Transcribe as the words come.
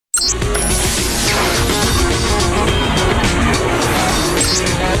Welcome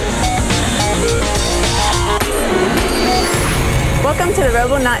to the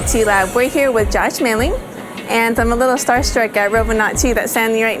Robonaut 2 lab. We're here with Josh Milling, and I'm a little starstruck at Robonaut 2 that's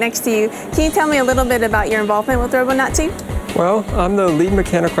standing right next to you. Can you tell me a little bit about your involvement with Robonaut 2? Well, I'm the lead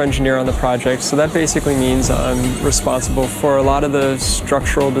mechanical engineer on the project, so that basically means I'm responsible for a lot of the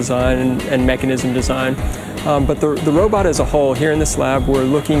structural design and mechanism design. But the robot as a whole, here in this lab, we're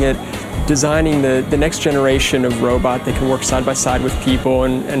looking at designing the next generation of robot that can work side by side with people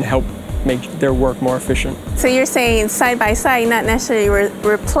and help make their work more efficient. So you're saying side by side, not necessarily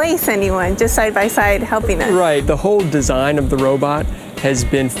replace anyone, just side by side helping us. Right. The whole design of the robot has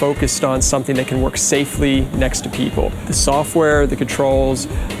been focused on something that can work safely next to people. The software, the controls,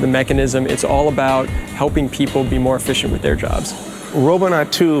 the mechanism, it's all about helping people be more efficient with their jobs.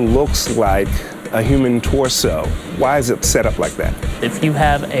 Robonaut 2 looks like a human torso. Why is it set up like that? If you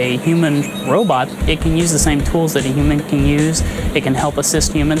have a human robot, it can use the same tools that a human can use. It can help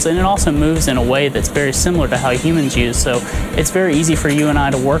assist humans, and it also moves in a way that's very similar to how humans use. So it's very easy for you and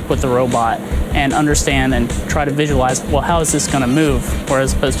I to work with the robot and understand and try to visualize, well, how is this going to move?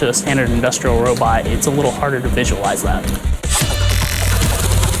 Whereas opposed to a standard industrial robot, it's a little harder to visualize that.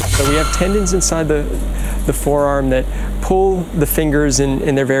 So we have tendons inside the forearm that pull the fingers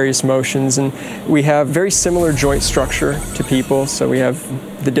in their various motions, and we have very similar joint structure to people. So we have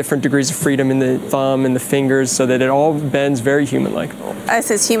the different degrees of freedom in the thumb and the fingers so that it all bends very human-like. Us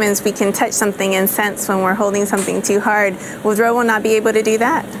as humans, we can touch something and sense when we're holding something too hard. Would Robo not be able to do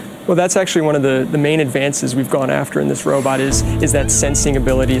that? Well, that's actually one of the main advances we've gone after in this robot is that sensing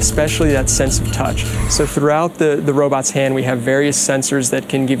ability, especially that sense of touch. So throughout the robot's hand, we have various sensors that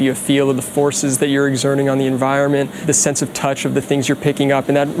can give you a feel of the forces that you're exerting on the environment, the sense of touch of the things you're picking up,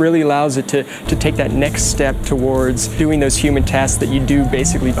 and that really allows it to take that next step towards doing those human tasks that you do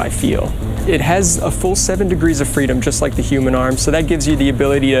basically by feel. It has a full 7 degrees of freedom, just like the human arm, so that gives you the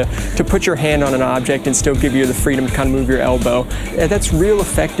ability to put your hand on an object and still give you the freedom to kind of move your elbow. And that's real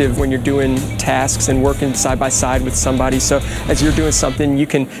effective when you're doing tasks and working side by side with somebody. So as you're doing something, you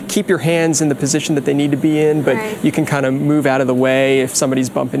can keep your hands in the position that they need to be in, but you can kind of move out of the way if somebody's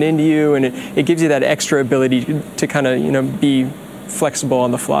bumping into you, and it gives you that extra ability to kind of, be flexible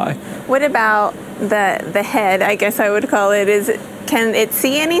on the fly. What about the head, I guess I would call it? Can it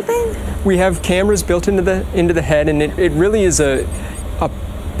see anything? We have cameras built into the head, and it really is a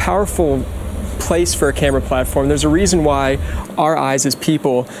powerful place for a camera platform. There's a reason why our eyes as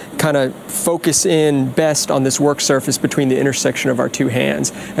people kind of focus in best on this work surface between the intersection of our two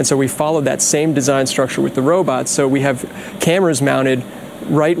hands. And so we followed that same design structure with the robot. So we have cameras mounted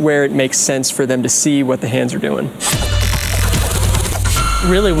right where it makes sense for them to see what the hands are doing.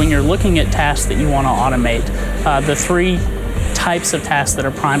 Really, when you're looking at tasks that you want to automate, the 3 types of tasks that are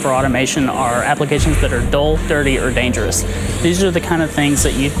primed for automation are applications that are dull, dirty, or dangerous. These are the kind of things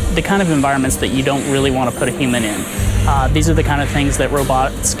the kind of environments that you don't really want to put a human in. These are the kind of things that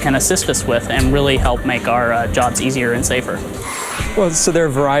robots can assist us with and really help make our jobs easier and safer. Well, so there are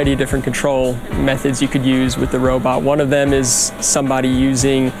a variety of different control methods you could use with the robot. One of them is somebody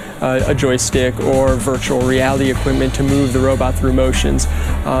using a joystick or virtual reality equipment to move the robot through motions.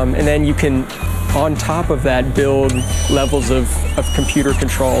 And then you can, on top of that, build levels of computer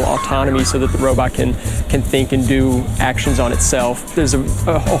control, autonomy, so that the robot can think and do actions on itself. There's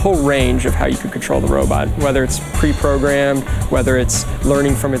a whole range of how you could control the robot, whether it's pre-programmed, whether it's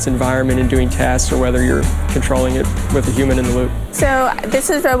learning from its environment and doing tasks, or whether you're controlling it with a human in the loop. So this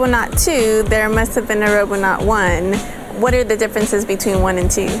is Robonaut 2. There must have been a Robonaut 1. What are the differences between 1 and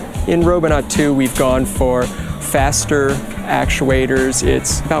 2? In Robonaut 2, we've gone for faster actuators.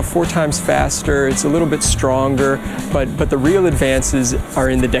 It's about 4 times faster. It's a little bit stronger, but the real advances are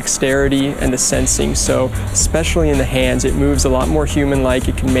in the dexterity and the sensing. So especially in the hands, it moves a lot more human-like.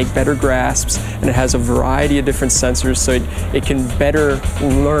 It can make better grasps, and it has a variety of different sensors, so it can better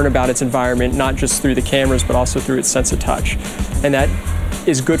learn about its environment, not just through the cameras, but also through its sense of touch. And that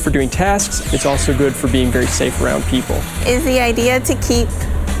is good for doing tasks. It's also good for being very safe around people. Is the idea to keep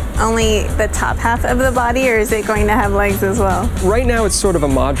only the top half of the body, or is it going to have legs as well? Right now it's sort of a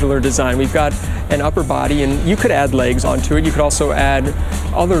modular design. We've got an upper body, and you could add legs onto it. You could also add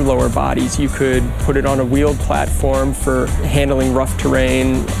other lower bodies. You could put it on a wheeled platform for handling rough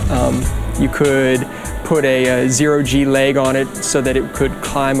terrain. You could put a zero-G leg on it so that it could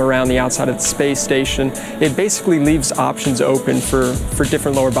climb around the outside of the space station. It basically leaves options open for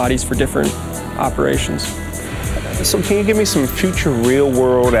different lower bodies for different operations. So can you give me some future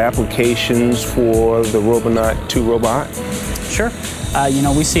real-world applications for the Robonaut 2 robot? Sure. You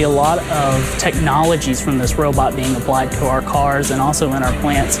know, we see a lot of technologies from this robot being applied to our cars and also in our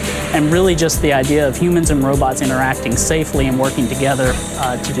plants, and really just the idea of humans and robots interacting safely and working together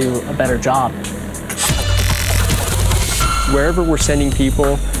to do a better job. Wherever we're sending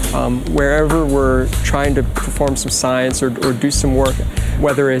people, wherever we're trying to perform some science or do some work,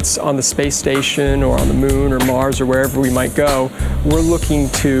 whether it's on the space station or on the moon or Mars or wherever we might go, we're looking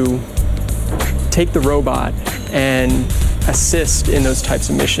to take the robot and assist in those types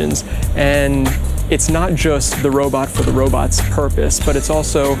of missions. And it's not just the robot for the robot's purpose, but it's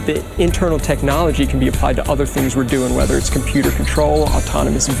also the internal technology can be applied to other things we're doing, whether it's computer control,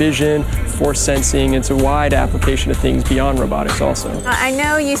 autonomous vision, force sensing. It's a wide application of things beyond robotics also. I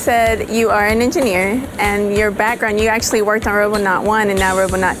know you said you are an engineer, and your background, you actually worked on Robonaut 1 and now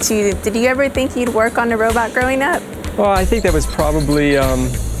Robonaut 2. Did you ever think you'd work on a robot growing up? Well, I think that was probably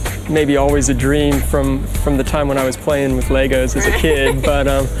maybe always a dream from the time when I was playing with Legos as a kid, but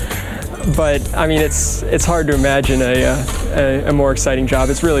I mean, it's hard to imagine a more exciting job.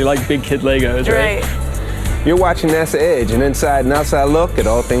 It's really like big kid Legos, right? You're watching NASA Edge, an inside and outside look at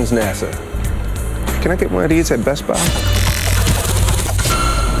all things NASA. Can I get one of these at Best Buy?